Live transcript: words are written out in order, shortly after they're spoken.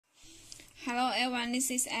Hello everyone,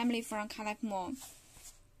 this is Emily from Carlife-mall.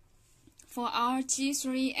 For our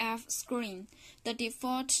G3F screen, the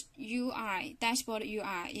default UI, dashboard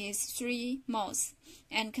UI, is 3 modes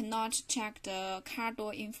and cannot check the car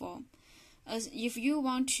door info. If you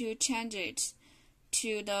want to change it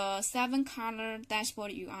to the 7-color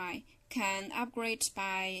dashboard UI, can upgrade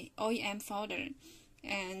by OEM folder,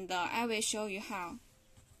 and I will show you how.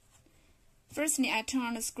 Firstly, I turn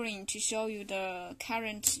on the screen to show you the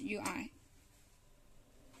current UI.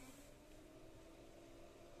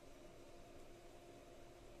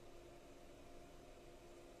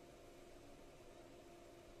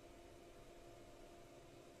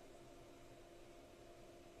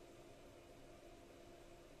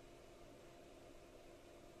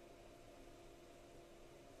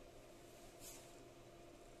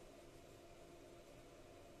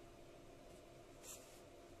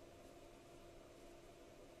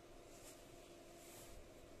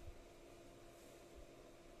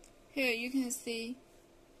 Here you can see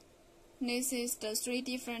this is the 3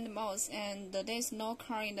 different modes, and there is no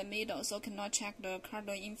car in the middle, so cannot check the car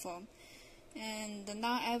door info. And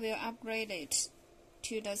now I will upgrade it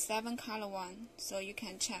to the 7-color one, so you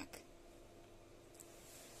can check.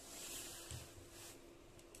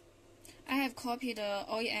 I have copied the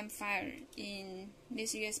OEM file in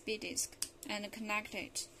this USB disk and connect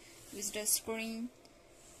it with the screen.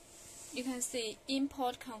 You can see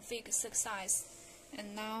import config success,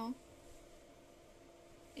 and now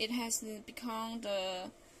it has become the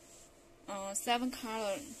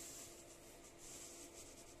 7-color.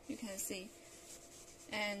 You can see,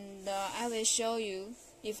 and I will show you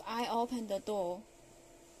if I open the door.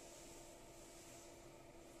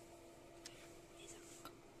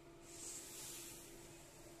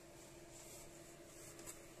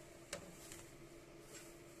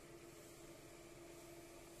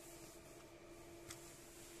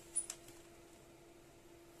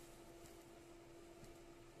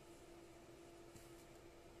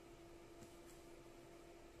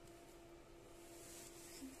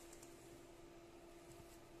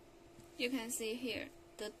 You can see here,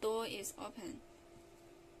 the door is open.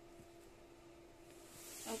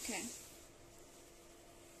 Okay.